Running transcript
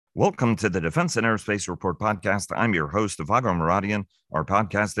Welcome to the Defense and Aerospace Report podcast. I'm your host, Vago Muradian. Our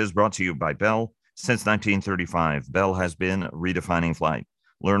podcast is brought to you by Bell. Since 1935, Bell has been redefining flight.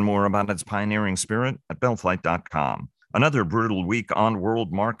 Learn more about its pioneering spirit at bellflight.com. Another brutal week on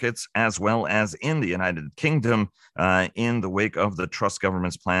world markets, as well as in the United Kingdom, in the wake of the Truss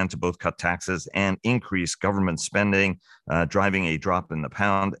government's plan to both cut taxes and increase government spending, driving a drop in the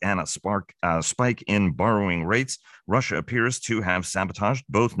pound and a spike in borrowing rates. Russia appears to have sabotaged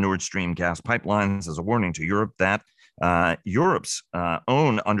both Nord Stream gas pipelines as a warning to Europe that Europe's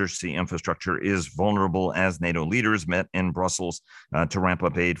own undersea infrastructure is vulnerable as NATO leaders met in Brussels to ramp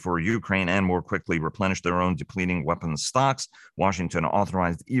up aid for Ukraine and more quickly replenish their own depleting weapons stocks. Washington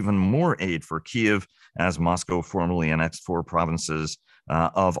authorized even more aid for Kyiv as Moscow formally annexed 4 provinces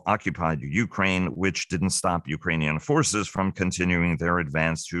of occupied Ukraine, which didn't stop Ukrainian forces from continuing their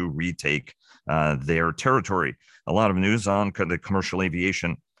advance to retake their territory. A lot of news on the commercial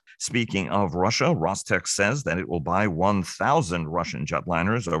aviation. Speaking of Russia, Rostec says that it will buy 1,000 Russian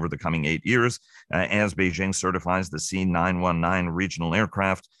jetliners over the coming 8 years as Beijing certifies the C919 regional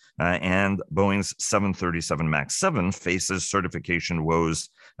aircraft and Boeing's 737 MAX 7 faces certification woes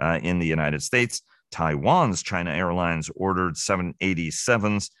in the United States. Taiwan's China Airlines ordered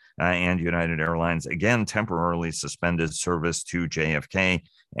 787s and United Airlines again temporarily suspended service to JFK.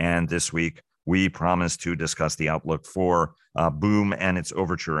 And this week, we promise to discuss the outlook for Boom and its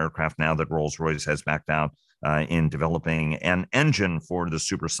Overture aircraft now that Rolls-Royce has backed out in developing an engine for the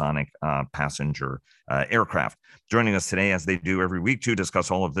supersonic passenger aircraft. Joining us today, as they do every week, to discuss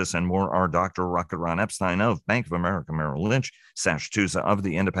all of this and more are Dr. Rocket Ron Epstein of Bank of America Merrill Lynch, Sash Tusa of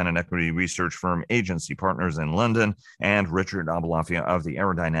the independent equity research firm Agency Partners in London, and Richard Abulafia of the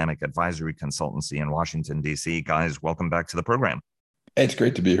Aerodynamic Advisory Consultancy in Washington, D.C. Guys, welcome back to the program. It's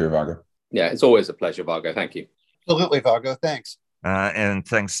great to be here, Vago. Yeah, it's always a pleasure, Vago. Thank you. Absolutely, Vago. Thanks. And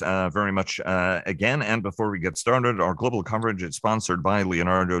thanks very much again. And before we get started, our global coverage is sponsored by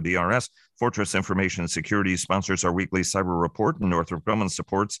Leonardo DRS. Fortress Information Security sponsors our weekly cyber report, and Northrop Grumman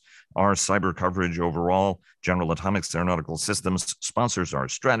supports our cyber coverage overall. General Atomics Aeronautical Systems sponsors our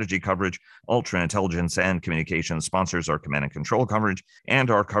strategy coverage. Ultra Intelligence and Communications sponsors our command and control coverage,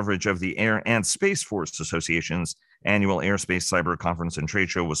 and our coverage of the Air and Space Force Association's annual Airspace Cyber Conference and Trade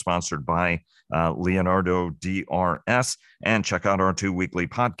Show was sponsored by Leonardo DRS. And check out our 2 weekly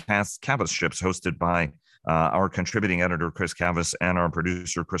podcasts, Cavas Ships, hosted by our contributing editor, Chris Cavas, and our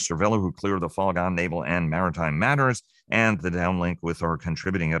producer, Chris Cervello, who clear the fog on naval and maritime matters, and the downlink with our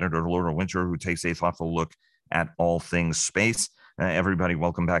contributing editor, Laura Winter, who takes a thoughtful look at all things space. Everybody,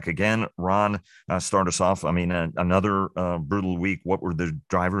 welcome back again. Ron, start us off. I mean, another brutal week. What were the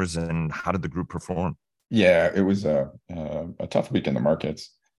drivers and how did the group perform? Yeah, it was a tough week in the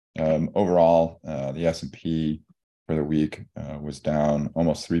markets. Overall, the S&P for the week was down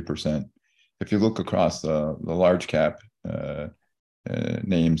almost 3%. If you look across the large cap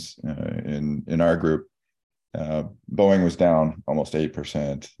names in our group, Boeing was down almost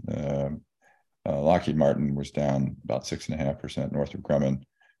 8%. Lockheed Martin was down about 6.5%. Northrop Grumman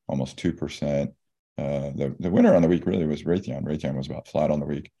almost 2%. The winner on the week really was Raytheon. Raytheon was about flat on the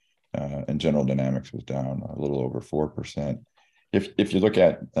week. And General Dynamics was down a little over 4%. If you look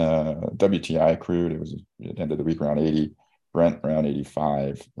at WTI crude, it ended the week around 80, Brent around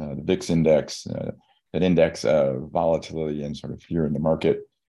 85. The VIX index, that index of volatility and sort of fear in the market,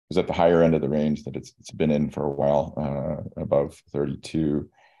 was at the higher end of the range that it's been in for a while, above 32.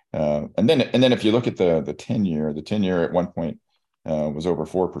 And then if you look at the 10-year, the 10-year at one point was over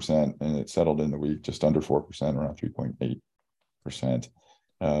 4%, and it settled in the week just under 4%, around 3.8%.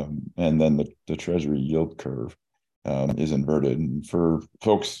 And then the Treasury yield curve is inverted. And for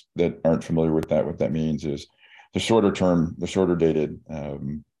folks that aren't familiar with that, what that means is the shorter dated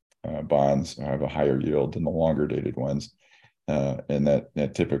bonds have a higher yield than the longer dated ones. And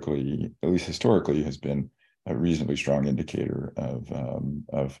that typically, at least historically, has been a reasonably strong indicator of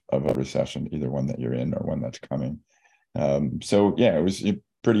a recession, either one that you're in or one that's coming. So yeah, it was a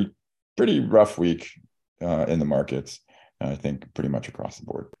pretty rough week in the markets. I think pretty much across the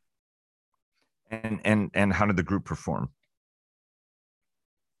board. And how did the group perform?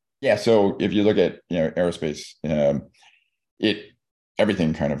 Yeah, so if you look at aerospace,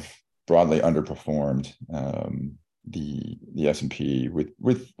 everything kind of broadly underperformed the S&P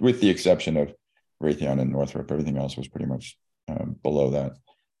with the exception of Raytheon and Northrop. Everything else was pretty much below that.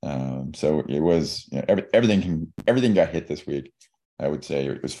 So it was everything got hit this week. I would say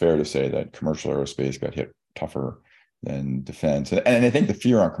it was fair to say that commercial aerospace got hit tougher than defense. And I think the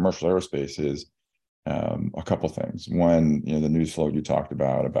fear on commercial aerospace is a couple things. One, the news flow you talked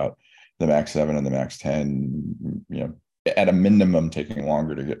about the MAX 7 and the MAX 10, at a minimum taking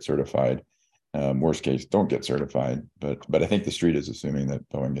longer to get certified. Worst case, don't get certified. But I think the street is assuming that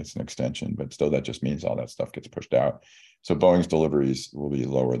Boeing gets an extension, but still that just means all that stuff gets pushed out. So Boeing's deliveries will be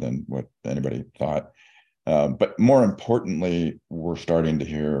lower than what anybody thought. But more importantly, we're starting to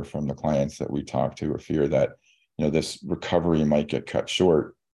hear from the clients that we talk to a fear that, this recovery might get cut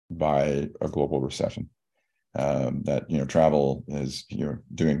short by a global recession. That, travel is,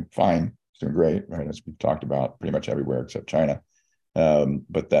 doing fine, it's doing great, right? As we've talked about pretty much everywhere except China.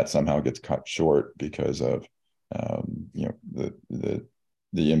 But that somehow gets cut short because of, the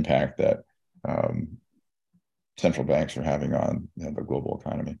impact that central banks are having on the global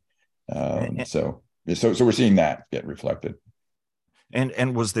economy. So we're seeing that get reflected.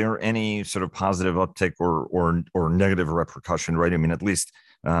 And was there any sort of positive uptick or negative repercussion, right? I mean, at least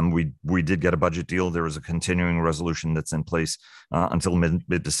we did get a budget deal. There was a continuing resolution that's in place until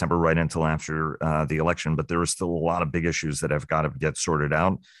mid-December, right until after the election. But there are still a lot of big issues that have got to get sorted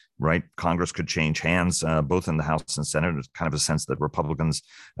out, right? Congress could change hands, both in the House and Senate. It's kind of a sense that Republicans,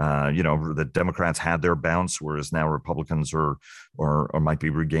 the Democrats had their bounce, whereas now Republicans or might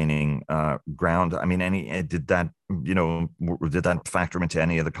be regaining ground. I mean, did that factor into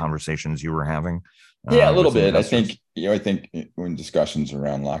any of the conversations you were having? Yeah, a little bit. I think when discussions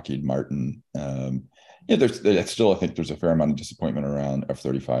around Lockheed Martin, there's still, I think there's a fair amount of disappointment around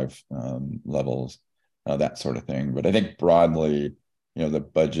F-35 levels, that sort of thing. But I think broadly, the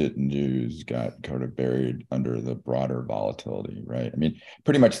budget news got kind of buried under the broader volatility, right? I mean,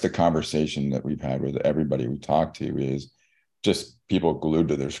 pretty much the conversation that we've had with everybody we talk to is just people glued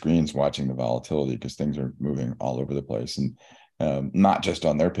to their screens watching the volatility because things are moving all over the place. And not just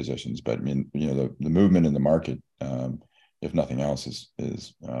on their positions, but I mean, the movement in the market, if nothing else,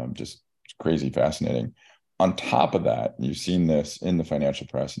 is just crazy fascinating. On top of that, you've seen this in the financial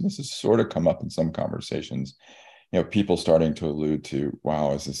press, and this has sort of come up in some conversations, people starting to allude to,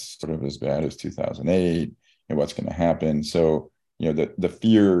 wow, is this sort of as bad as 2008? And what's going to happen? So, the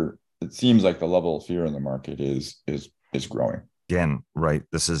fear, it seems like the level of fear in the market is growing. Again, right.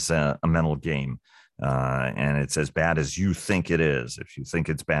 This is a mental game. And it's as bad as you think it is. If you think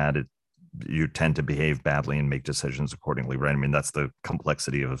it's bad, you tend to behave badly and make decisions accordingly, right? I mean, that's the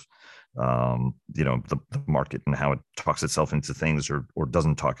complexity of, the market and how it talks itself into things or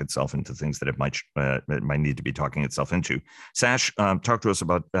doesn't talk itself into things that it might need to be talking itself into. Sash, talk to us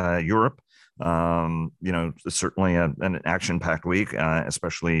about Europe. Certainly an action-packed week,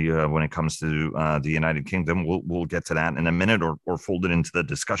 especially when it comes to the United Kingdom. We'll get to that in a minute, or fold it into the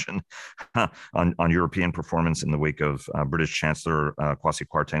discussion on European performance in the wake of British Chancellor Kwasi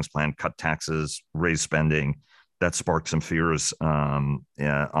Kwarteng's plan, cut taxes, raise spending. That sparked some fears on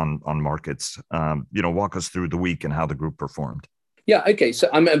markets. Walk us through the week and how the group performed. Yeah, okay. So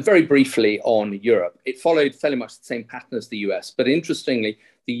I'm very briefly on Europe. It followed fairly much the same pattern as the US, but interestingly,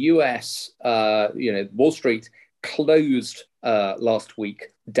 the US, Wall Street closed last week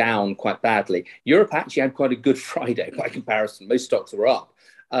down quite badly. Europe actually had quite a good Friday by comparison. Most stocks were up.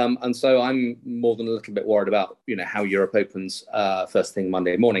 And so I'm more than a little bit worried about, how Europe opens first thing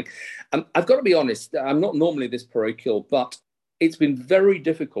Monday morning. I've got to be honest, I'm not normally this parochial, but it's been very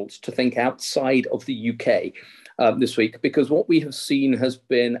difficult to think outside of the UK this week, because what we have seen has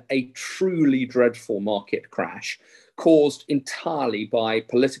been a truly dreadful market crash caused entirely by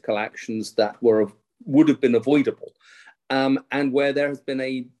political actions that would have been avoidable, and where there has been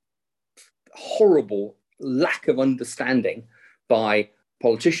a horrible lack of understanding by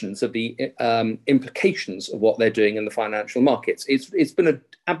politicians of the implications of what they're doing in the financial markets. It's been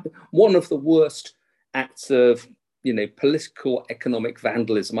one of the worst acts of political economic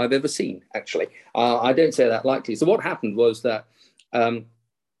vandalism I've ever seen, actually. I don't say that lightly. So what happened was that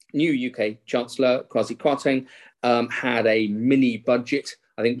new UK Chancellor Kwasi Kwarteng had a mini budget.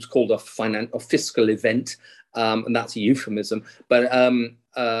 I think it was called a fiscal event, and that's a euphemism, but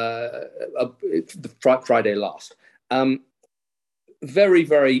Friday last. Very,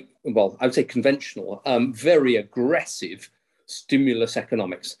 very, well, I would say conventional, very aggressive stimulus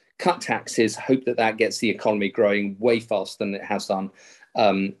economics. Cut taxes, hope that gets the economy growing way faster than it has done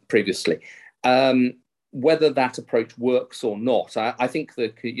previously. Whether that approach works or not, I think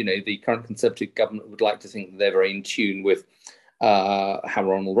that the current Conservative government would like to think that they're very in tune with how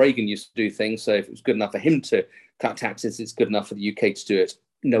Ronald Reagan used to do things. So if it was good enough for him to cut taxes, it's good enough for the UK to do it.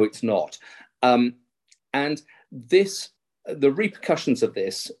 No, it's not. And the repercussions of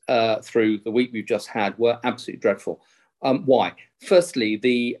this through the week we've just had were absolutely dreadful. Why? Firstly,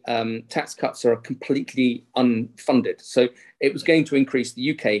 the tax cuts are completely unfunded. So it was going to increase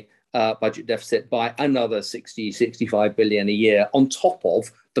the UK budget deficit by another 65 billion a year on top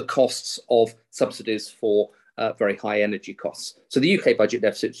of the costs of subsidies for very high energy costs. So the UK budget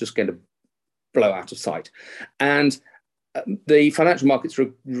deficit is just going to blow out of sight. And the financial markets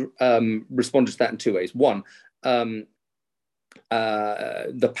responded to that in two ways. One, the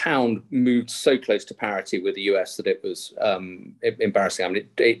pound moved so close to parity with the US that it was embarrassing. I mean,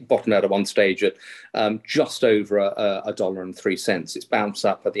 it bottomed out at one stage at just over $1.03. It's bounced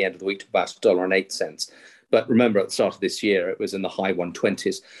up at the end of the week to about $1.08. But remember, at the start of this year, it was in the high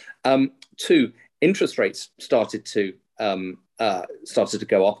 120s. Two, interest rates started to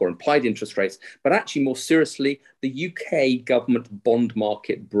go up, or implied interest rates. But actually, more seriously, the UK government bond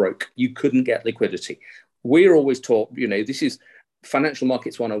market broke. You couldn't get liquidity. We're always taught, this is financial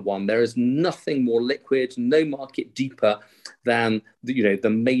markets 101. There is nothing more liquid, no market deeper than the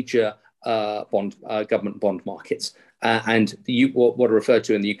major government bond markets. And what are referred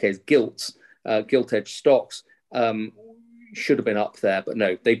to in the UK as gilts, gilt-edged stocks, should have been up there, but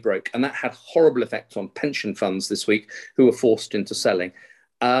no, they broke. And that had horrible effects on pension funds this week, who were forced into selling.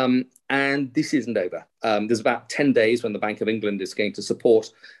 And this isn't over. There's about 10 days when the Bank of England is going to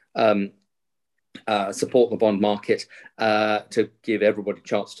support the bond market to give everybody a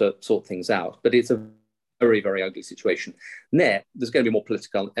chance to sort things out. But it's a very, very ugly situation. There's going to be more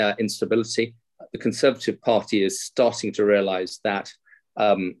political instability. The Conservative Party is starting to realise that,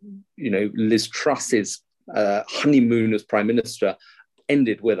 Liz Truss's honeymoon as Prime Minister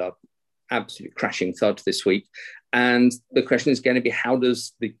ended with an absolute crashing thud this week. And the question is going to be, how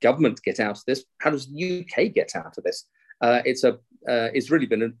does the government get out of this? How does the UK get out of this? It's really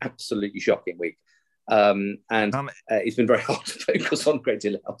been an absolutely shocking week. It's been very hard to focus on a great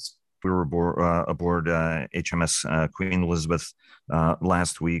deal else. We were aboard HMS Queen Elizabeth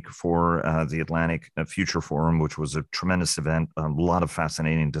last week for the Atlantic Future Forum, which was a tremendous event. A lot of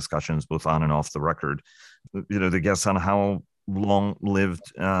fascinating discussions, both on and off the record. The guests on how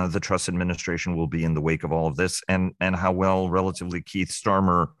long-lived the Truss administration will be in the wake of all of this, and how well relatively Keith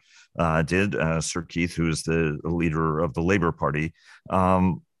Starmer did, Sir Keith, who is the leader of the Labour Party.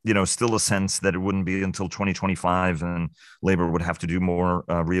 Still a sense that it wouldn't be until 2025 and Labour would have to do more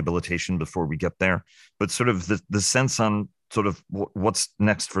rehabilitation before we get there. But sort of the sense on sort of what's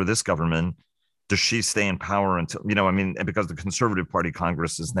next for this government. Does she stay in power until, because the Conservative Party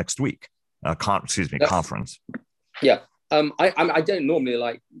Congress is next week, conference. Yeah. I don't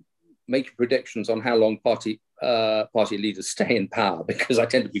normally make predictions on how long party leaders stay in power, because I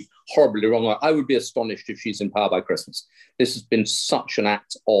tend to be horribly wrong. I would be astonished if she's in power by Christmas. This has been such an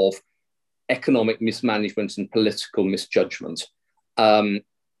act of economic mismanagement and political misjudgment. And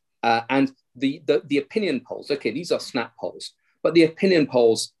the opinion polls, okay, these are snap polls, but the opinion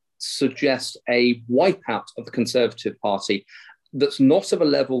polls suggest a wipeout of the Conservative Party that's not of a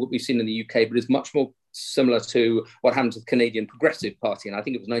level that we've seen in the UK, but is much more similar to what happened to the Canadian Progressive Party. And I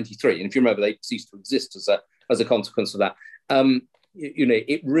think it was 93. And if you remember, they ceased to exist as a consequence of that.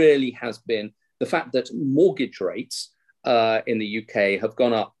 It really has been the fact that mortgage rates in the UK have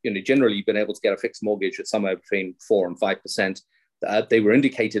gone up. Generally, you've been able to get a fixed mortgage at somewhere between 4 and 5%. They were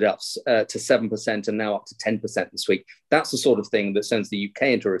indicated up to 7% and now up to 10% this week. That's the sort of thing that sends the UK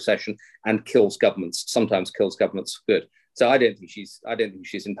into a recession and sometimes kills governments for good. So I don't think she's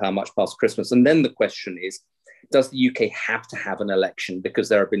in power much past Christmas. And then the question is, does the UK have to have an election because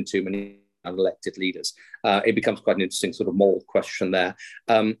there have been too many unelected leaders? It becomes quite an interesting sort of moral question there.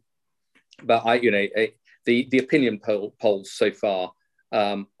 But the opinion polls so far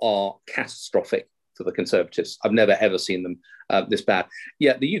are catastrophic for the Conservatives. I've never ever seen them this bad.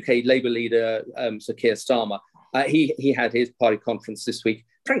 Yeah, the UK Labour leader, Sir Keir Starmer, he had his party conference this week.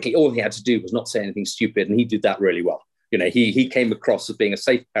 Frankly, all he had to do was not say anything stupid, and he did that really well. He came across as being a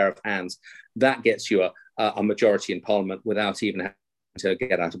safe pair of hands. That gets you a majority in Parliament without even having to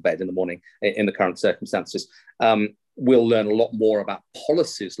get out of bed in the morning in the current circumstances. We'll learn a lot more about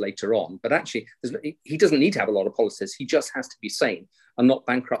policies later on, but actually he doesn't need to have a lot of policies. He just has to be sane and not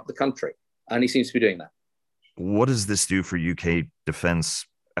bankrupt the country. And he seems to be doing that. What does this do for UK defence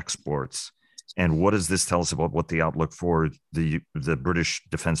exports? And what does this tell us about what the outlook for the British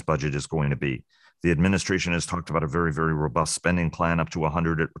defence budget is going to be? The administration has talked about a very, very robust spending plan, up to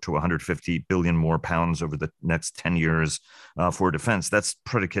 100 to 150 billion more pounds over the next 10 years for defense. That's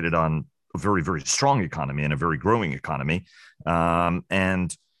predicated on a very, very strong economy and a very growing economy.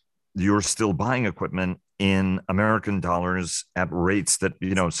 And you're still buying equipment in American dollars at rates that,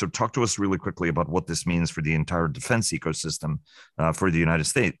 so talk to us really quickly about what this means for the entire defense ecosystem for the United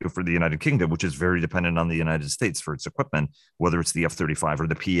States, for the United Kingdom, which is very dependent on the United States for its equipment, whether it's the F-35 or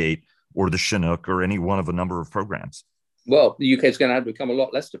the P-8 or the Chinook or any one of a number of programs. Well, the UK is going to have to become a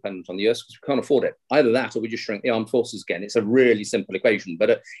lot less dependent on the US because we can't afford it. Either that, or we just shrink the armed forces again. It's a really simple equation,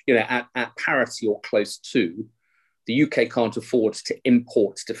 but at parity or close to, the UK can't afford to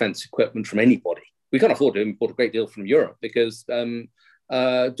import defence equipment from anybody. We can't afford to import a great deal from Europe because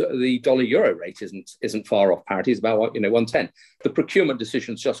the dollar-euro rate isn't far off parity. It's about 110. The procurement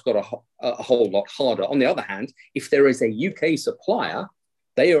decision's just got a whole lot harder. On the other hand, if there is a UK supplier,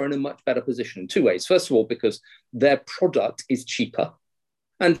 they are in a much better position in two ways. First of all, because their product is cheaper.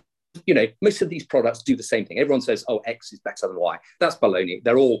 And, most of these products do the same thing. Everyone says, oh, X is better than Y. That's baloney.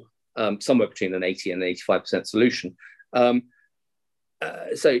 They're all somewhere between an 80 and 85% solution. So,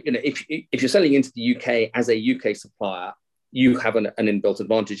 if you're selling into the UK as a UK supplier, you have an inbuilt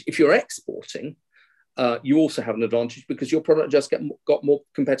advantage. If you're exporting, you also have an advantage because your product just got more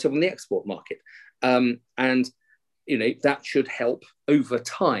competitive on the export market. And that should help over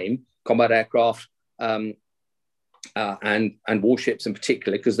time combat aircraft and warships in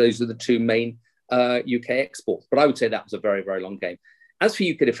particular, because those are the two main UK exports. But I would say that was a very, very long game. As for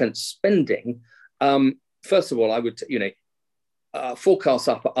UK defence spending, first of all, I would, forecasts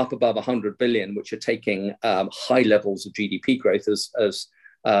up above 100 billion, which are taking high levels of GDP growth as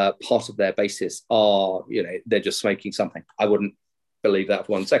part of their basis, are, they're just smoking something. I wouldn't believe that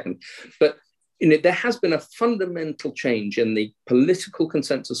for 1 second. But there has been a fundamental change in the political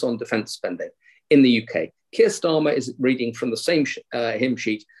consensus on defence spending in the UK. Keir Starmer is reading from the same hymn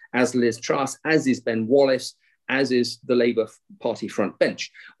sheet as Liz Truss, as is Ben Wallace, as is the Labour Party front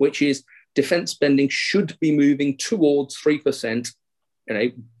bench, which is defence spending should be moving towards 3%,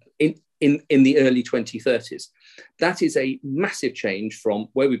 in the early 2030s. That is a massive change from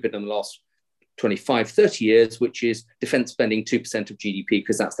where we've been in the last 25, 30 years, which is defence spending 2% of GDP,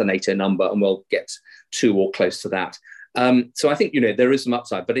 because that's the NATO number, and we'll get to or close to that. So I think, there is some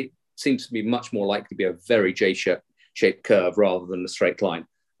upside, but it seems to be much more likely to be a very J-shaped curve rather than a straight line.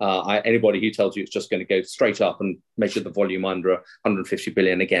 Anybody who tells you it's just going to go straight up and measure the volume under 150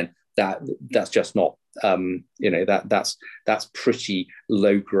 billion again, that's just not, that's pretty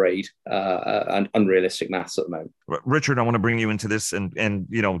low grade and unrealistic maths at the moment. Richard, I want to bring you into this and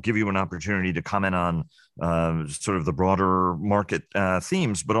give you an opportunity to comment on sort of the broader market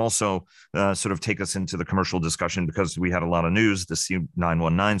themes, but also sort of take us into the commercial discussion, because we had a lot of news, the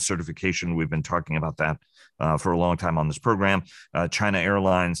C919 certification. We've been talking about that for a long time on this program. China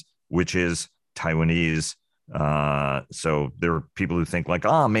Airlines, which is Taiwanese. So there are people who think like,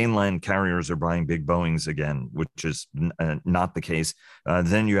 mainland carriers are buying big Boeings again, which is not the case.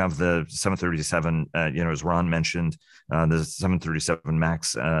 Then you have the 737, as Ron mentioned, the 737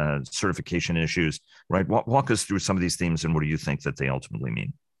 MAX certification issues, right? Walk us through some of these themes, and what do you think that they ultimately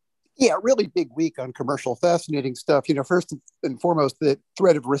mean? Yeah, really big week on commercial, fascinating stuff. First and foremost, the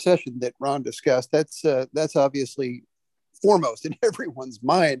threat of recession that Ron discussed, that's obviously foremost in everyone's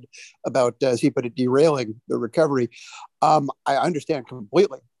mind about, as he put it, derailing the recovery. I understand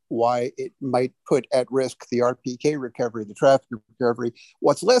completely why it might put at risk the RPK recovery, the traffic recovery.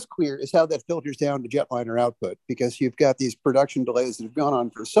 What's less clear is how that filters down to jetliner output, because you've got these production delays that have gone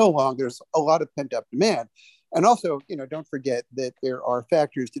on for so long. There's a lot of pent-up demand. And also, don't forget that there are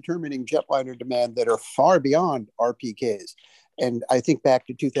factors determining jetliner demand that are far beyond RPKs. And I think back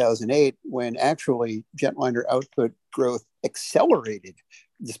to 2008, when actually jetliner output growth accelerated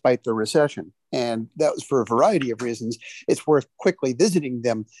despite the recession. And that was for a variety of reasons. It's worth quickly visiting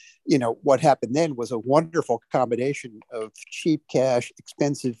them. What happened then was a wonderful combination of cheap cash,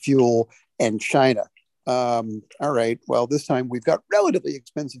 expensive fuel, and China. All right. Well, this time we've got relatively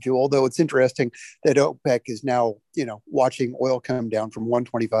expensive fuel, although it's interesting that OPEC is now, watching oil come down from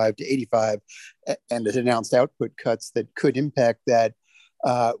 125 to 85 and has announced output cuts that could impact that.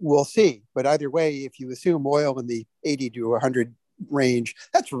 We'll see. But either way, if you assume oil in the 80 to 100 range,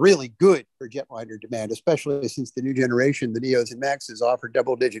 that's really good for jetliner demand, especially since the new generation, the Neos and Maxes, offer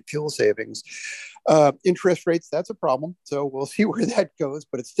double-digit fuel savings. Interest rates, that's a problem. So we'll see where that goes,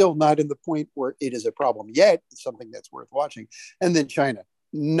 but it's still not in the point where it is a problem yet. It's something that's worth watching. And then China,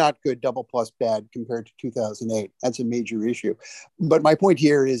 not good, double plus bad compared to 2008. That's a major issue. But my point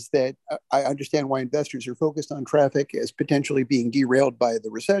here is that I understand why investors are focused on traffic as potentially being derailed by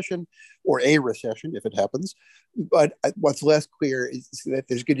the recession, or a recession if it happens. But what's less clear is that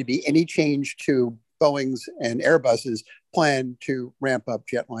there's going to be any change to Boeing's and Airbus's plan to ramp up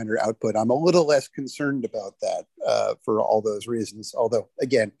jetliner output. I'm a little less concerned about that for all those reasons, although,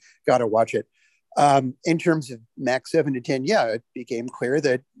 again, got to watch it. In terms of MAX 7 to 10, yeah, it became clear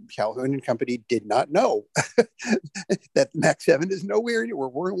that Calhoun and company did not know that the MAX 7 is nowhere near.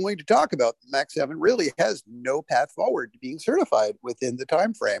 We're willing to talk about the MAX 7 really has no path forward to being certified within the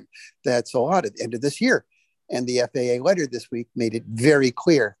time frame that's allotted, end of this year. And the FAA letter this week made it very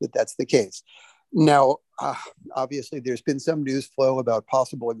clear that that's the case. Now, obviously, there's been some news flow about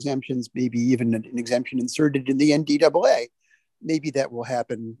possible exemptions, maybe even an exemption inserted in the NDAA. Maybe that will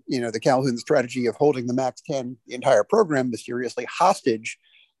happen. The Calhoun strategy of holding the MAX 10, the entire program, mysteriously hostage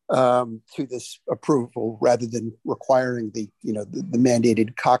to this approval, rather than requiring the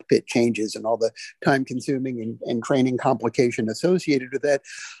mandated cockpit changes and all the time-consuming and training complication associated with that.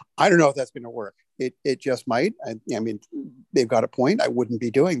 I don't know if that's going to work. It just might. I mean, they've got a point. I wouldn't be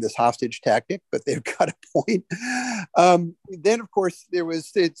doing this hostage tactic, but they've got a point. Then, of course,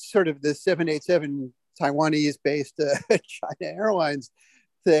 it's sort of the 787 Taiwanese-based China Airlines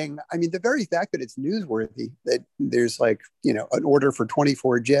thing. I mean, the very fact that it's newsworthy that there's an order for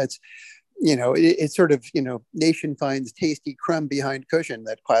 24 jets, it's sort of, nation finds tasty crumb behind cushion,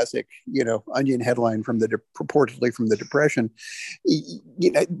 that classic, Onion headline purportedly from the Depression.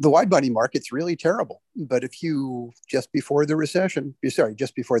 The wide body market's really terrible. But just before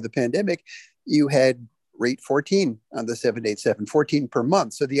the pandemic, you had rate 14 on the 787, 14 per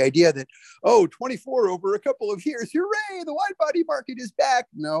month. So the idea that, 24 over a couple of years, hooray, the wide body market is back.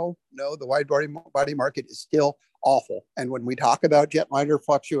 No, the wide body market is still awful. And when we talk about jetliner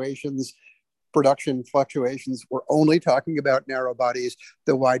fluctuations, production fluctuations, we're only talking about narrow bodies.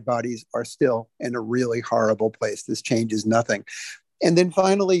 The wide bodies are still in a really horrible place. This changes nothing. And then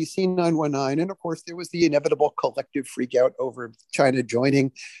finally, C919. And of course, there was the inevitable collective freak out over China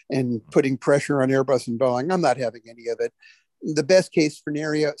joining and putting pressure on Airbus and Boeing. I'm not having any of it. The best case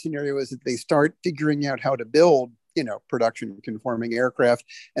scenario is that they start figuring out how to build, production conforming aircraft.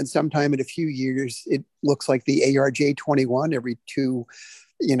 And sometime in a few years, it looks like the ARJ21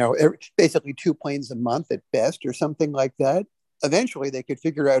 basically 2 planes a month at best, or something like that. Eventually, they could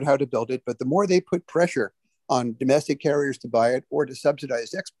figure out how to build it. But the more they put pressure on domestic carriers to buy it or to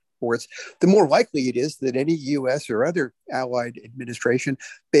subsidize exports, the more likely it is that any U.S. or other allied administration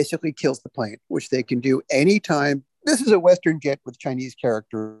basically kills the plane, which they can do anytime. This is a Western jet with Chinese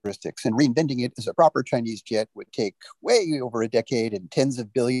characteristics, and reinventing it as a proper Chinese jet would take way over a decade and tens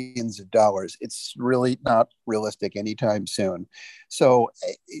of billions of dollars. It's really not realistic anytime soon. So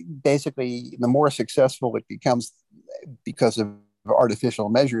basically, the more successful it becomes because of artificial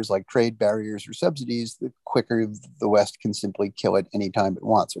measures like trade barriers or subsidies, the quicker the West can simply kill it anytime it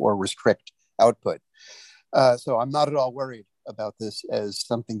wants or restrict output. So I'm not at all worried about this as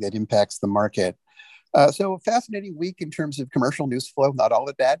something that impacts the market. So a fascinating week in terms of commercial news flow. Not all of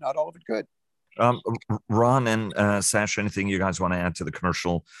it bad, not all of it good. Ron and Sash, anything you guys want to add to the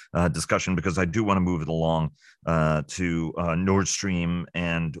commercial discussion? Because I do want to move it along to Nord Stream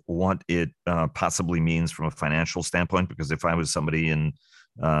and what it possibly means from a financial standpoint. Because if I was somebody in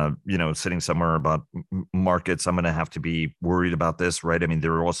sitting somewhere about markets, I'm going to have to be worried about this, right? I mean,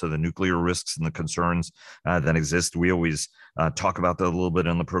 there are also the nuclear risks and the concerns that exist. We always talk about that a little bit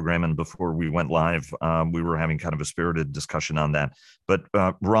on the program. And before we went live, we were having kind of a spirited discussion on that. But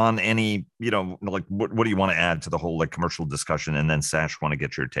Ron, any, what do you want to add to the whole commercial discussion? And then Sash, want to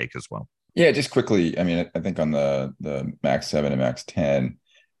get your take as well. Yeah, just quickly. I mean, I think on the MAX 7 and MAX 10,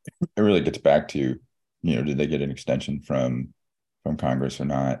 it really gets back to, did they get an extension from Congress or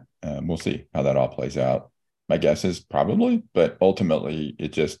not? We'll see how that all plays out. My guess is probably, but ultimately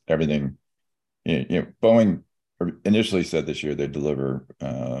it just everything, Boeing initially said this year they'd deliver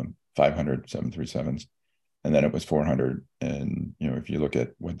 500 737s, and then it was 400. And, if you look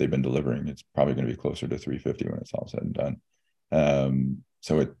at what they've been delivering, it's probably going to be closer to 350 when it's all said and done.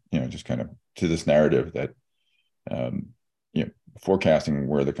 So it, just kind of to this narrative that, forecasting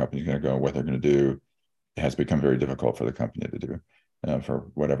where the company's going to go, what they're going to do, it has become very difficult for the company to do for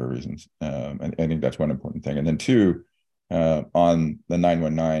whatever reasons. And I think that's one important thing. And then two, on the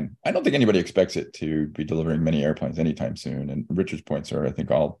 919, I don't think anybody expects it to be delivering many airplanes anytime soon. And Richard's points are, I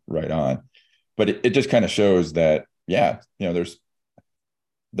think, all right on. But it just kind of shows that, there's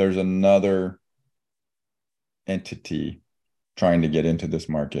another entity trying to get into this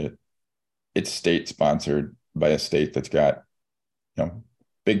market. It's state sponsored by a state that's got,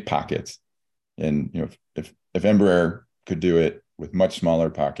 big pockets. And, if Embraer could do it with much smaller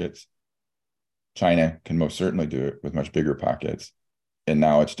pockets, China can most certainly do it with much bigger pockets. And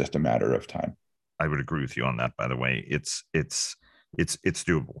now it's just a matter of time. I would agree with you on that, by the way. It's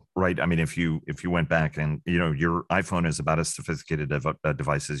doable, right? I mean, if you went back and, your iPhone is about as sophisticated a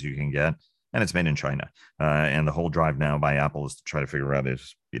device as you can get, and it's made in China. And the whole drive now by Apple is to try to figure out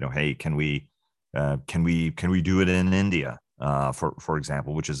is, hey, can we do it in India? For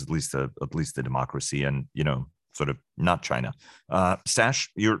example, which is at least a democracy, and sort of not China. Sash,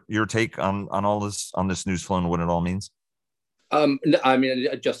 your take on all this, on this news flow and what it all means? I mean,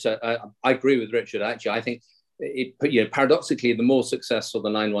 I agree with Richard. Actually, I think paradoxically, the more successful the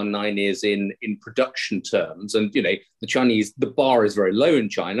 919 is in production terms, and the Chinese, the bar is very low in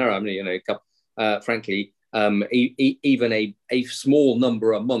China. I mean, frankly, even a small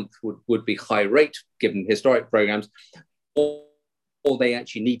number a month would be high rate given historic programs, or they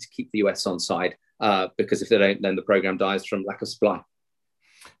actually need to keep the US on side because if they don't, then the program dies from lack of supply.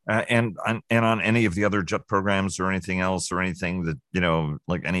 And on any of the other jet programs or anything else, or anything that,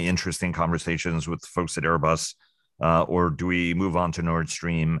 like any interesting conversations with folks at Airbus, or do we move on to Nord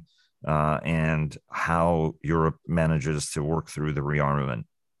Stream and how Europe manages to work through the rearmament?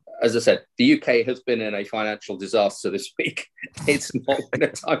 As I said, the UK has been in a financial disaster this week. It's not been a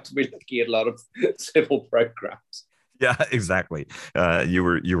time to be looking at a lot of civil programs. Yeah, exactly. You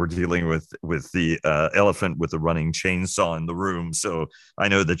were dealing with the elephant with the running chainsaw in the room. So I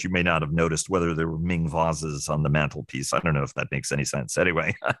know that you may not have noticed whether there were Ming vases on the mantelpiece. I don't know if that makes any sense.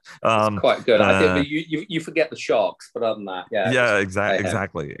 Anyway, it's quite good. I think you forget the sharks, but other than that, yeah,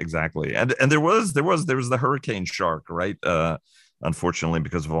 exactly. And there was the hurricane shark, right? Unfortunately,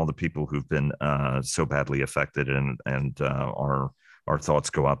 because of all the people who've been so badly affected, and our thoughts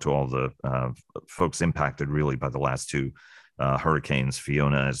go out to all the folks impacted really by the last two hurricanes,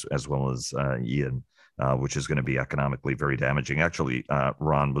 Fiona as well as Ian, which is going to be economically very damaging. Actually,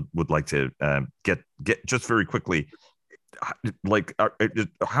 Ron would like to get just very quickly, like,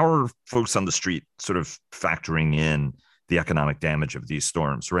 how are folks on the street sort of factoring in the economic damage of these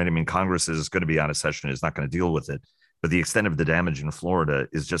storms, right? I mean, Congress is going to be out of session, is not going to deal with it. But the extent of the damage in Florida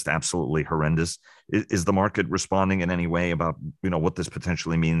is just absolutely horrendous. Is the market responding in any way about, what this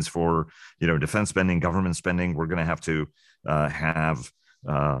potentially means for, defense spending, government spending? We're going to have to have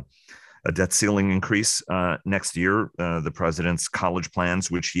a debt ceiling increase next year. The president's college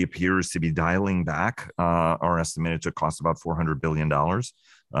plans, which he appears to be dialing back, are estimated to cost about $400 billion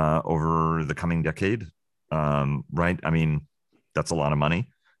over the coming decade, right? I mean, that's a lot of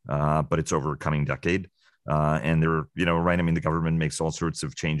money, but it's over a coming decade. And they're, right. I mean, the government makes all sorts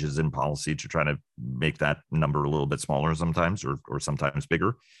of changes in policy to try to make that number a little bit smaller sometimes, or sometimes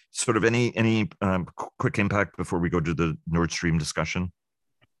bigger. Sort of any quick impact before we go to the Nord Stream discussion?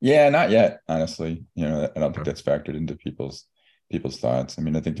 Yeah, not yet, honestly. I don't think that's factored into people's thoughts. I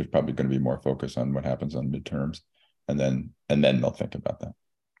mean, I think there's probably going to be more focus on what happens on midterms, and then they'll think about that.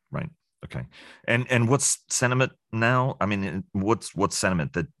 Right. Okay. And what's sentiment now? I mean, what's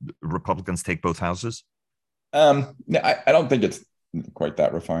sentiment that Republicans take both houses? I don't think it's quite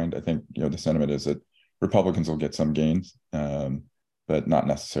that refined. I think, the sentiment is that Republicans will get some gains, but not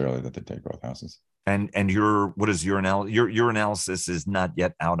necessarily that they take both houses. And what is your analysis? Your analysis is not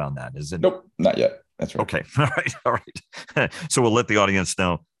yet out on that, is it? Nope, not yet. That's right. Okay. All right. So we'll let the audience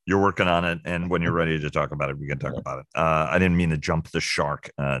know you're working on it, and when you're ready to talk about it, we can talk about it. I didn't mean to jump the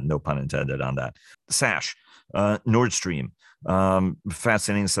shark. No pun intended on that. Sash, Nord Stream.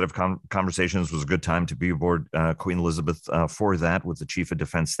 Fascinating set of conversations. Was a good time to be aboard Queen Elizabeth for that, with the Chief of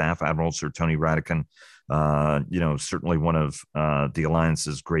Defense Staff, Admiral Sir Tony Radakin. Certainly one of the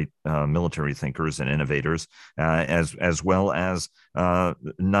alliance's great military thinkers and innovators, as well as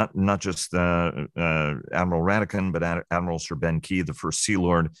not just Admiral Radakin, but Admiral Sir Ben Key, the first Sea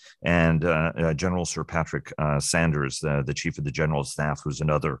Lord, and General Sir Patrick Sanders, the Chief of the General Staff, who's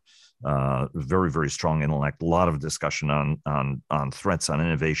another very, very strong intellect. A lot of discussion on threats, on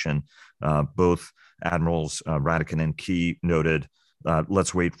innovation. Both Admirals Radakin and Key noted,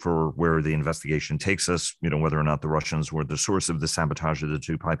 let's wait for where the investigation takes us, whether or not the Russians were the source of the sabotage of the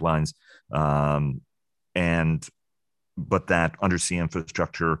two pipelines. But that undersea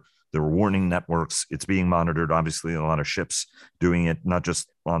infrastructure, there were warning networks. It's being monitored. Obviously, a lot of ships doing it, not just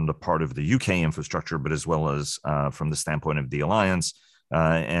on the part of the UK infrastructure, but as well as from the standpoint of the alliance.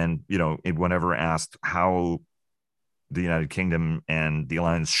 Whenever asked how the United Kingdom and the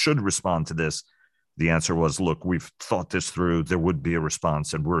alliance should respond to this, the answer was, look, we've thought this through. There would be a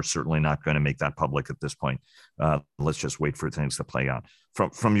response, and we're certainly not going to make that public at this point. Let's just wait for things to play out.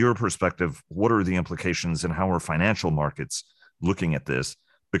 From your perspective, what are the implications, and how are financial markets looking at this?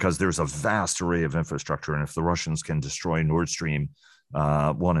 Because there's a vast array of infrastructure, and if the Russians can destroy Nord Stream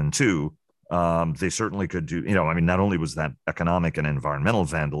 1 and 2, they certainly could do, not only was that economic and environmental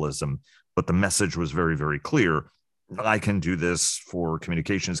vandalism, but the message was very, very clear. I can do this for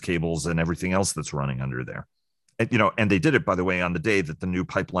communications cables and everything else that's running under there. And they did it, by the way, on the day that the new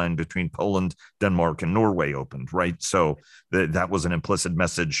pipeline between Poland, Denmark, and Norway opened, right? So that was an implicit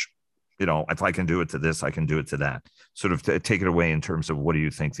message. If I can do it to this, I can do it to that. Sort of take it away in terms of what do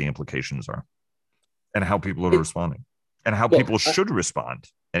you think the implications are, and how people are responding, and how people should respond.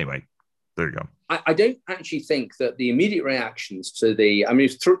 Anyway, there you go. I don't actually think that the immediate reactions to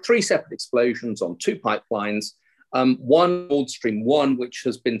it's three separate explosions on two pipelines. One, Nord Stream 1, which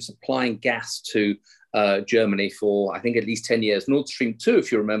has been supplying gas to Germany for, I think, at least 10 years. Nord Stream 2,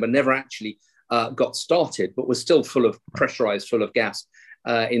 if you remember, never actually got started, but was still pressurized, full of gas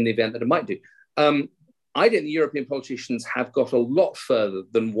in the event that it might do. I think the European politicians have got a lot further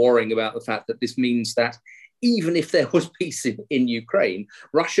than worrying about the fact that this means that even if there was peace in Ukraine,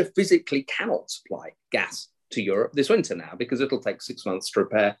 Russia physically cannot supply gas to Europe this winter now, because it'll take 6 months to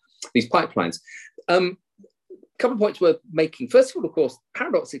repair these pipelines. Couple of points worth making. First of all, of course,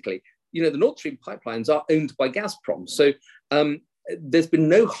 paradoxically, the Nord Stream pipelines are owned by Gazprom. So there's been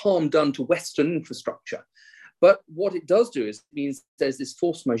no harm done to Western infrastructure. But what it does do is means there's this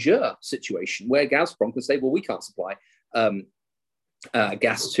force majeure situation where Gazprom can say, well, we can't supply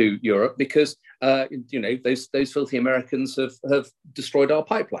gas to Europe because those filthy Americans have destroyed our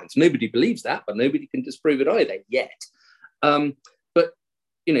pipelines. Nobody believes that, but nobody can disprove it either yet. But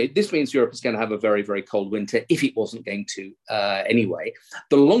this means Europe is going to have a very, very cold winter if it wasn't going to anyway.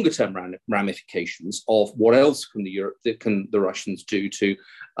 The longer term ramifications of what else can the Russians do to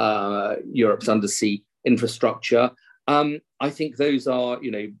Europe's undersea infrastructure. I think those are,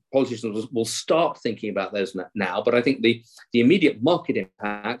 politicians will start thinking about those now. But I think the immediate market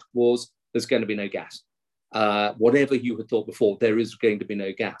impact was there's going to be no gas. Whatever you had thought before, there is going to be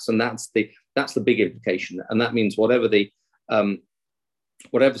no gas, and that's the big implication. And that means whatever's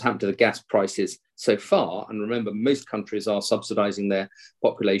happened to the gas prices so far, and remember, most countries are subsidizing their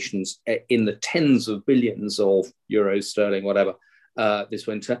populations in the tens of billions of euros, sterling, whatever, this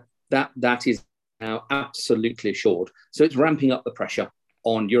winter. That is now absolutely assured. So it's ramping up the pressure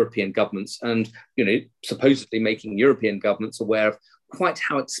on European governments and, supposedly making European governments aware of quite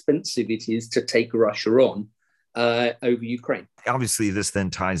how expensive it is to take Russia on over Ukraine. Obviously, this then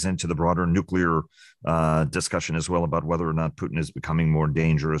ties into the broader nuclear discussion as well about whether or not Putin is becoming more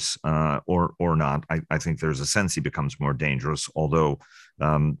dangerous or not. I think there's a sense he becomes more dangerous, although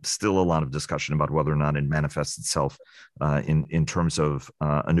still a lot of discussion about whether or not it manifests itself in terms of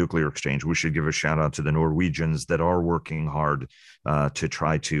a nuclear exchange. We should give a shout out to the Norwegians that are working hard to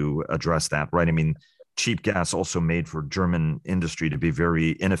try to address that, right? I mean, cheap gas also made for German industry to be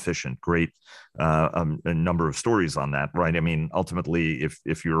very inefficient. Great a number of stories on that, right? I mean, ultimately,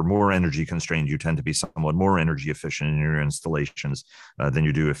 if you're more energy constrained, you tend to be somewhat more energy efficient in your installations than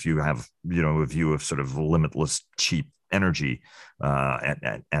you do if you have, a view of sort of limitless cheap energy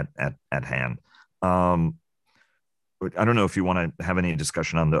at hand. I don't know if you want to have any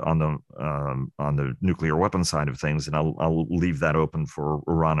discussion on the nuclear weapon side of things, and I'll leave that open for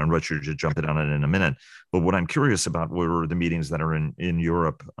Eran and Richard to jump in on it in a minute. But what I'm curious about were the meetings that are in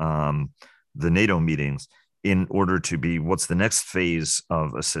Europe, the NATO meetings, in order to be what's the next phase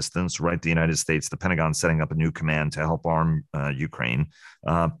of assistance, right? The United States, the Pentagon setting up a new command to help arm Ukraine.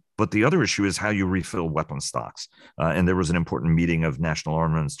 But the other issue is how you refill weapon stocks. And there was an important meeting of national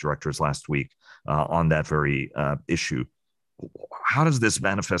armaments directors last week on that very issue. How does this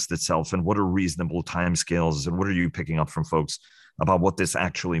manifest itself, and what are reasonable timescales, and what are you picking up from folks about what this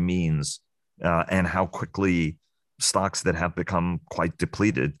actually means, and how quickly stocks that have become quite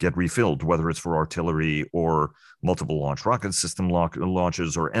depleted get refilled, whether it's for artillery or multiple launch rocket system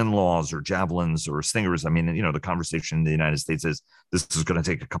launches or NLAWs or Javelins or Stingers? I mean, the conversation in the United States is this is going to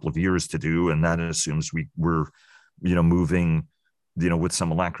take a couple of years to do, and that assumes we're moving with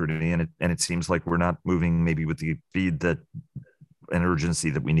some alacrity, and it seems like we're not moving maybe with the speed and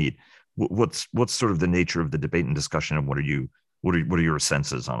urgency that we need. What's sort of the nature of the debate and discussion, and what are your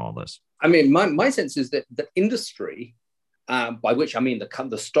senses on all this? I mean, my sense is that the industry, by which I mean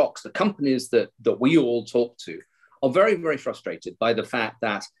the stocks, the companies that we all talk to, are very, very frustrated by the fact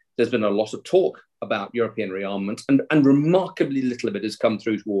that there's been a lot of talk about European rearmament, and remarkably little of it has come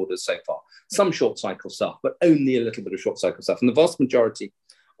through to orders so far. Some short cycle stuff, but only a little bit of short cycle stuff. And the vast majority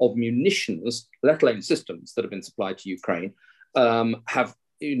of munitions, let alone systems that have been supplied to Ukraine, have,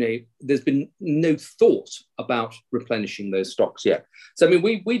 there's been no thought about replenishing those stocks yet. So, I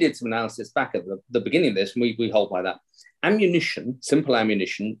mean, we did some analysis back at the beginning of this, and we hold by that. Ammunition, simple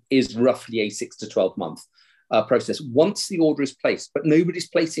ammunition, is roughly a 6 to 12 month process once the order is placed, but nobody's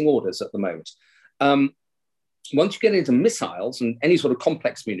placing orders at the moment. Once you get into missiles and any sort of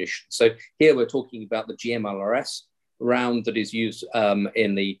complex munition, so here we're talking about the GMLRS round that is used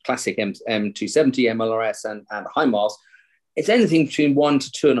in the classic M270 MLRS and HIMARS, it's anything between 1 to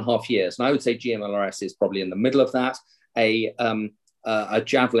 2.5 years. And I would say GMLRS is probably in the middle of that. A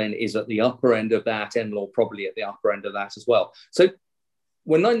Javelin is at the upper end of that, NLAW probably at the upper end of that as well. So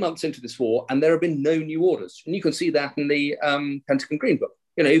we're 9 months into this war, and there have been no new orders. And you can see that in the Pentagon Green Book.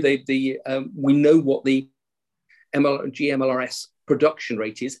 we know what the GMLRS production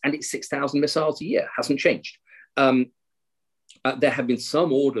rate is, and it's 6,000 missiles a year. Hasn't changed. There have been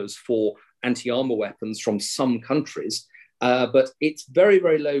some orders for anti-armor weapons from some countries, but it's very,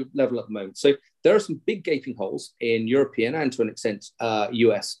 very low level at the moment. So there are some big gaping holes in European and to an extent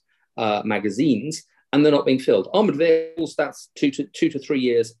US magazines, and they're not being filled. Armored vehicles, that's two to 3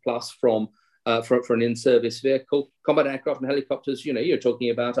 years plus for an in-service vehicle. Combat aircraft and helicopters, you're talking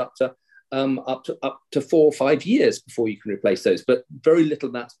about up to 4 or 5 years before you can replace those. But very little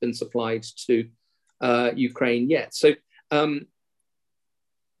of that's been supplied to Ukraine yet. So I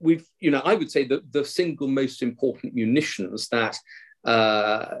would say that the single most important munitions that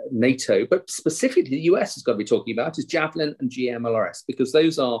NATO, but specifically the US has got to be talking about, is Javelin and GMLRS, because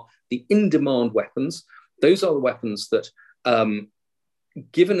those are the in-demand weapons. Those are the weapons that,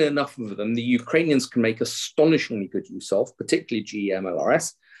 given enough of them, the Ukrainians can make astonishingly good use of, particularly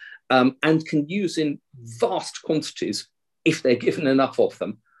GMLRS, and can use in vast quantities if they're given enough of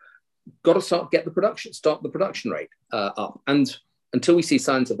them. Got to start the production rate up. And until we see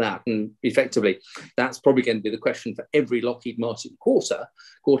signs of that, and effectively, that's probably going to be the question for every Lockheed Martin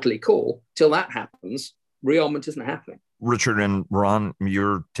quarterly call. Till that happens, rearmament isn't happening. Richard and Ron,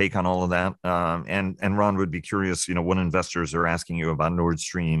 your take on all of that, and Ron would be curious, what investors are asking you about Nord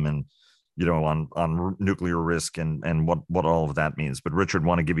Stream and on nuclear risk and what all of that means. But Richard,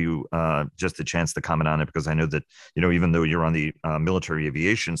 want to give you just a chance to comment on it, because I know that even though you're on the military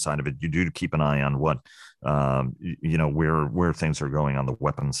aviation side of it, you do keep an eye on what where things are going on the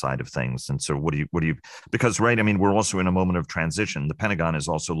weapons side of things. And so what do you because right, I mean, we're also in a moment of transition. The Pentagon is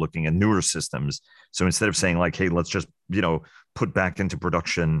also looking at newer systems. So instead of saying like, hey, let's just put back into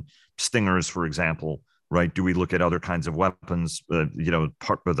production Stingers, for example, right? Do we look at other kinds of weapons?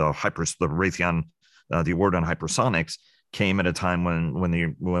 Part of the Raytheon, the award on hypersonics came at a time when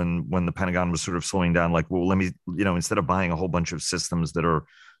the Pentagon was sort of slowing down. Like, well, let me, instead of buying a whole bunch of systems that are,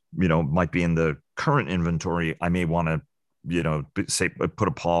 might be in the current inventory, I may want to, say, put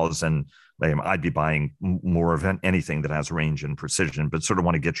a pause, and I'd be buying more of anything that has range and precision. But sort of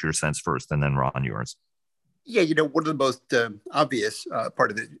want to get your sense first, and then Ron, yours. Yeah, one of the most obvious part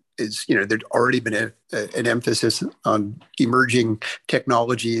of it is, there'd already been an emphasis on emerging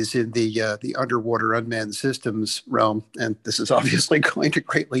technologies in the underwater unmanned systems realm. And this is obviously going to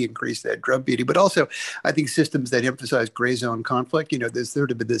greatly increase that drumbeating. But also, I think systems that emphasize gray zone conflict, there's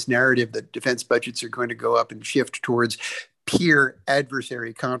sort of been this narrative that defense budgets are going to go up and shift towards peer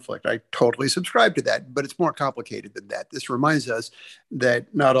adversary conflict. I totally subscribe to that, but it's more complicated than that. This reminds us that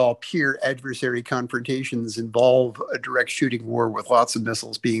not all peer adversary confrontations involve a direct shooting war with lots of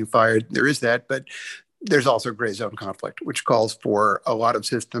missiles being fired. There is that, but there's also gray zone conflict, which calls for a lot of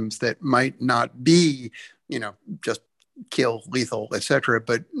systems that might not be, just kill, lethal, etc.,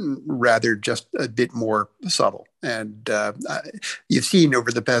 but rather just a bit more subtle. And you've seen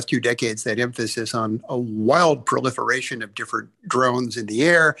over the past 2 decades that emphasis on a wild proliferation of different drones in the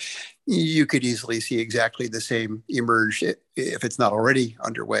air. You could easily see exactly the same emerge, if it's not already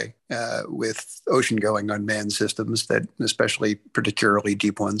underway, with ocean-going unmanned systems, that especially particularly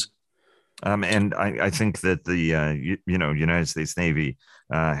deep ones. And I think that the United States Navy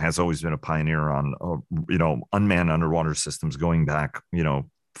has always been a pioneer on unmanned underwater systems going back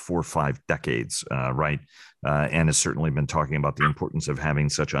 4 or 5 decades, right? And has certainly been talking about the importance of having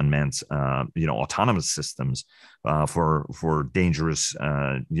such unmanned autonomous systems for dangerous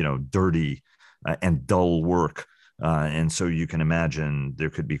dirty and dull work. And so you can imagine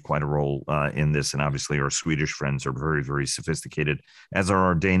there could be quite a role in this. And obviously our Swedish friends are very, very sophisticated, as are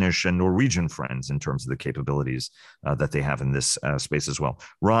our Danish and Norwegian friends in terms of the capabilities that they have in this space as well.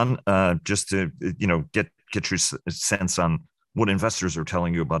 Ron, just to, get your sense on what investors are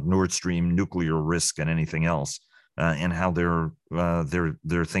telling you about Nord Stream, nuclear risk, and anything else, and how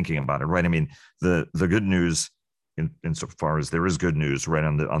they're thinking about it, right? I mean, the good news, insofar as there is good news, right,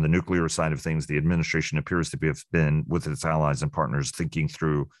 on the nuclear side of things, the administration appears to have been, with its allies and partners, thinking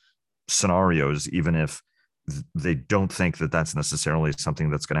through scenarios, even if they don't think that that's necessarily something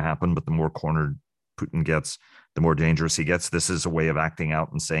that's going to happen. But the more cornered Putin gets, the more dangerous he gets. This is a way of acting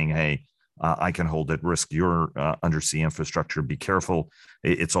out and saying, hey, I can hold at risk your undersea infrastructure. Be careful.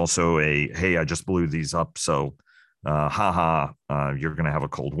 It's also hey, I just blew these up, so you're going to have a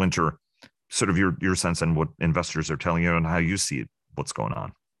cold winter. Sort of your sense on what investors are telling you and how you see what's going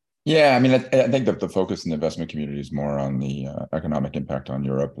on. Yeah, I mean, I think that the focus in the investment community is more on the economic impact on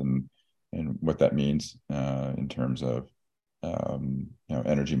Europe and what that means in terms of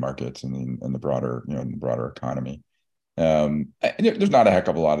energy markets and the broader economy. There's not a heck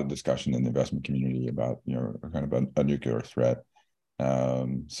of a lot of discussion in the investment community about kind of a nuclear threat.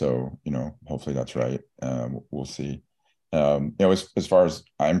 So, hopefully that's right. We'll see. As far as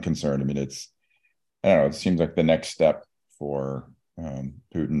I'm concerned, I mean, I don't know, it seems like the next step for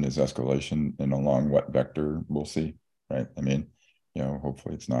Putin is escalation, and along what vector we'll see, right? I mean,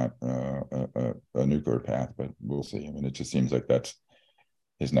 hopefully it's not a nuclear path, but we'll see. I mean, it just seems like that's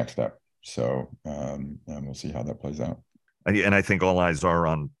his next step. So, and we'll see how that plays out. And I think all eyes are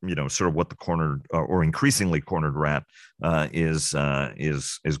on, sort of what the cornered or increasingly cornered rat is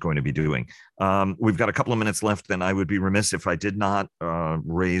going to be doing. We've got a couple of minutes left, and I would be remiss if I did not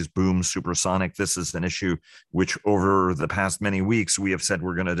raise Boom Supersonic. This is an issue which over the past many weeks we have said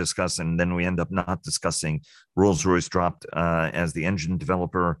we're going to discuss, and then we end up not discussing. Rolls-Royce dropped as the engine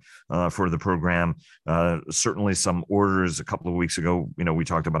developer for the program. Certainly some orders a couple of weeks ago. We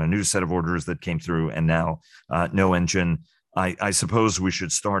talked about a new set of orders that came through, and now no engine. I suppose we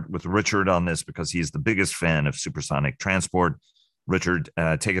should start with Richard on this because he's the biggest fan of supersonic transport. Richard,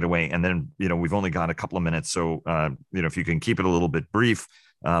 take it away. And then, we've only got a couple of minutes. So, if you can keep it a little bit brief,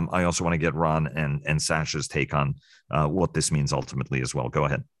 I also want to get Ron and Sasha's take on what this means ultimately as well. Go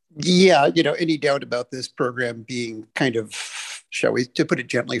ahead. Yeah, any doubt about this program being kind of, shall we, to put it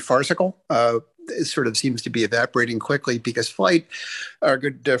gently, farcical, it sort of seems to be evaporating quickly because Flight, our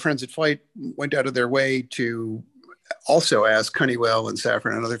good friends at Flight, went out of their way to also ask Honeywell and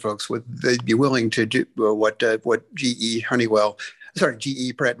Safran and other folks would they be willing to do what GE,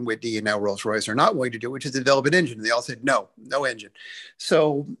 Pratt and Whitney, and now Rolls-Royce are not willing to do, which is develop an engine. And they all said no engine.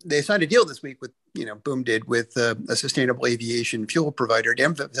 So they signed a deal this week with Boom did with a sustainable aviation fuel provider to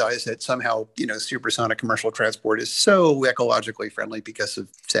emphasize that somehow supersonic commercial transport is so ecologically friendly because of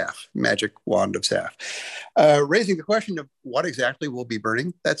SAF, magic wand of SAF, raising the question of what exactly will be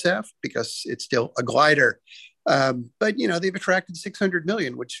burning that SAF because it's still a glider. But they've attracted 600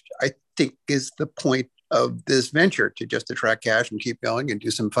 million, which I think is the point of this venture, to just attract cash and keep going and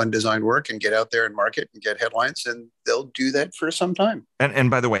do some fun design work and get out there and market and get headlines, and they'll do that for some time. And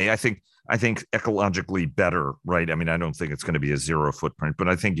by the way, I think ecologically better, right? I mean, I don't think it's going to be a zero footprint, but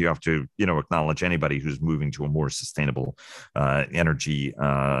I think you have to, acknowledge anybody who's moving to a more sustainable energy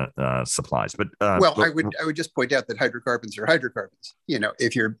supplies. But I would just point out that hydrocarbons are hydrocarbons.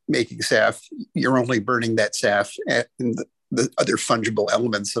 If you're making SAF, you're only burning that SAF in the other fungible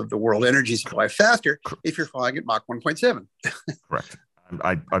elements of the world energy supply faster if you're flying at Mach 1.7. Correct.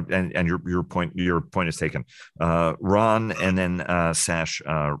 And your point is taken. Ron and then Sash,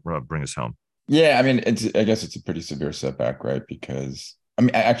 bring us home. Yeah, I mean, I guess it's a pretty severe setback, right? Because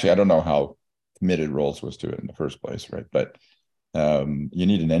I don't know how committed Rolls was to it in the first place, right? But you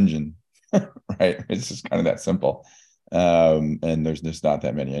need an engine, right? It's just kind of that simple. And there's just not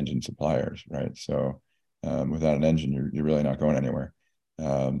that many engine suppliers, right? So without an engine, you're really not going anywhere.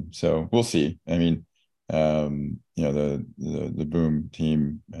 So we'll see. I mean, the Boom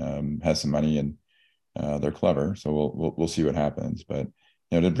team has some money and they're clever, so we'll see what happens. But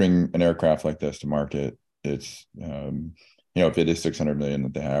to bring an aircraft like this to market, it's if it is 600 million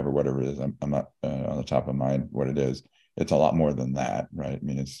that they have or whatever it is, I'm not on the top of mind what it is. It's a lot more than that, right? I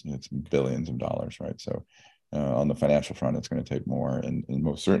mean, it's billions of dollars, right? So on the financial front, it's going to take more, and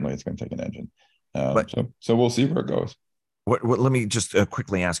most certainly it's going to take an engine. So we'll see where it goes. Let me just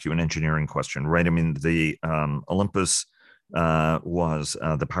quickly ask you an engineering question, right? I mean, the Olympus was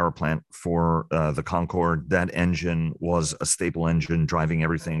the power plant for the Concorde. That engine was a staple engine driving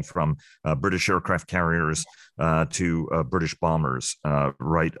everything from British aircraft carriers to British bombers,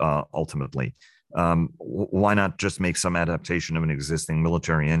 right? Ultimately. Why not just make some adaptation of an existing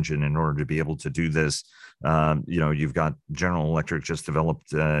military engine in order to be able to do this? You've got General Electric just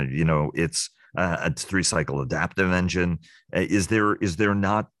developed, it's a 3-cycle adaptive engine. Is there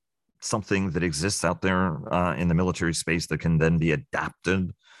not something that exists out there in the military space that can then be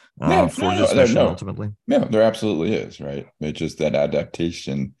adapted for this mission ultimately? No, there absolutely is, right? It's just that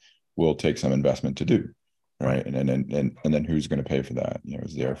adaptation will take some investment to do, right? And then who's going to pay for that?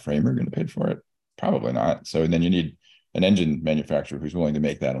 Is the airframer going to pay for it? Probably not. So then you need an engine manufacturer who's willing to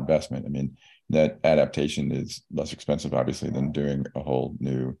make that investment. I mean, that adaptation is less expensive, obviously, than doing a whole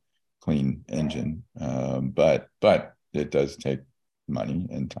new clean engine. But it does take money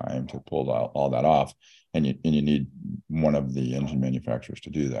and time to pull all that off. And you need one of the engine manufacturers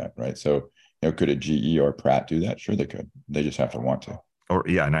to do that, right? So, could a GE or Pratt do that? Sure, they could. They just have to want to.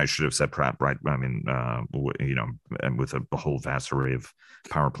 And I should have said Pratt, right? I mean, and with a whole vast array of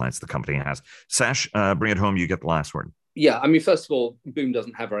power plants the company has. Sash, bring it home. You get the last word. Yeah, I mean, first of all, Boom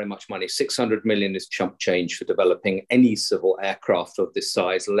doesn't have very much money. 600 million is chump change for developing any civil aircraft of this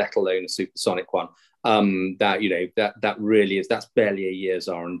size, let alone a supersonic one. That really is, that's barely a year's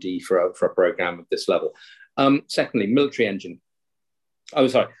R&D for a program of this level. Secondly, military engine. Oh,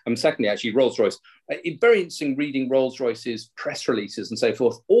 sorry. Secondly, actually, Rolls-Royce. Very interesting reading Rolls-Royce's press releases and so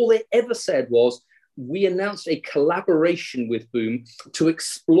forth. All they ever said was, we announced a collaboration with Boom to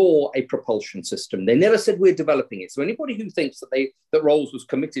explore a propulsion system. They never said we're developing it. So anybody who thinks that Rolls was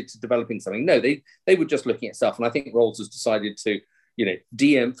committed to developing something, no, they were just looking at stuff. And I think Rolls has decided to,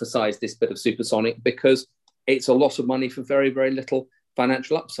 de-emphasize this bit of supersonic because it's a lot of money for very, very little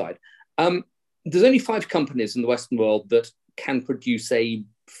financial upside. There's only 5 companies in the Western world that can produce a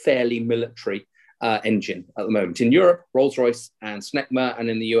fairly military engine at the moment. In Europe, Rolls-Royce and Snecma, and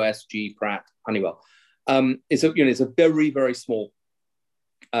in the US, GE, Pratt, Honeywell. It's a very, very small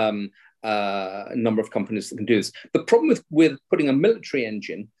number of companies that can do this. The problem with putting a military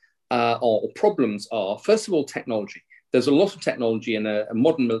engine or problems are, first of all, technology. There's a lot of technology in a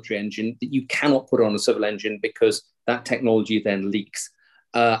modern military engine that you cannot put on a civil engine because that technology then leaks.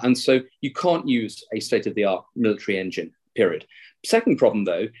 And so you can't use a state-of-the-art military engine, period. Second problem,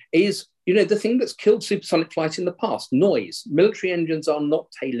 though, is the thing that's killed supersonic flight in the past, noise. Military engines are not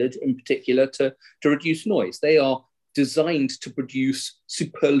tailored in particular to reduce noise. They are designed to produce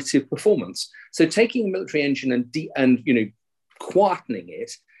superlative performance. So taking a military engine and quietening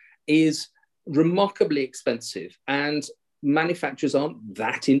it is remarkably expensive, and manufacturers aren't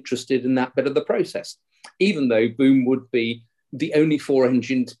that interested in that bit of the process, even though Boom would be the only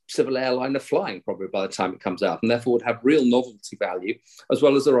 4-engined civil airliner flying probably by the time it comes out, and therefore would have real novelty value, as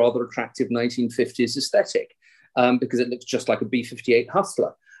well as a rather attractive 1950s aesthetic, because it looks just like a B-58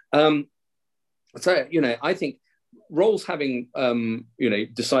 Hustler. I think Rolls having,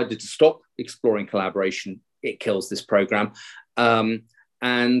 decided to stop exploring collaboration, it kills this program.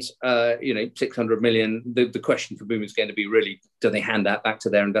 600 million, the question for Boom is going to be really, do they hand that back to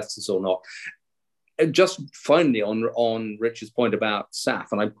their investors or not? Just finally on Richard's point about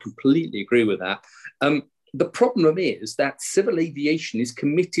SAF, and I completely agree with that. The problem is that civil aviation is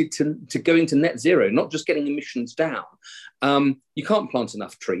committed to going to net zero, not just getting emissions down. You can't plant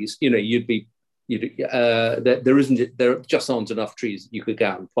enough trees. There just aren't enough trees that you could go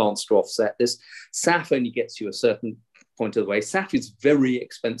out and plant to offset this. SAF only gets you a certain point of the way. SAF is very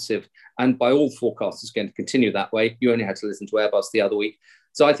expensive, and by all forecasts, is going to continue that way. You only had to listen to Airbus the other week.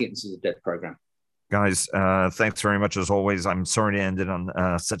 So I think this is a dead program. Guys, thanks very much as always. I'm sorry to end it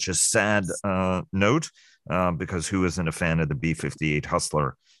on such a sad note because who isn't a fan of the B-58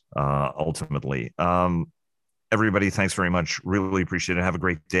 Hustler ultimately? Everybody, thanks very much. Really appreciate it. Have a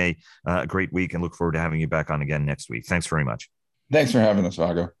great day, a great week, and look forward to having you back on again next week. Thanks very much. Thanks for having us,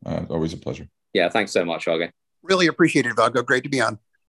 Vago. Always a pleasure. Yeah, thanks so much, Vago. Really appreciate it, Vago. Great to be on.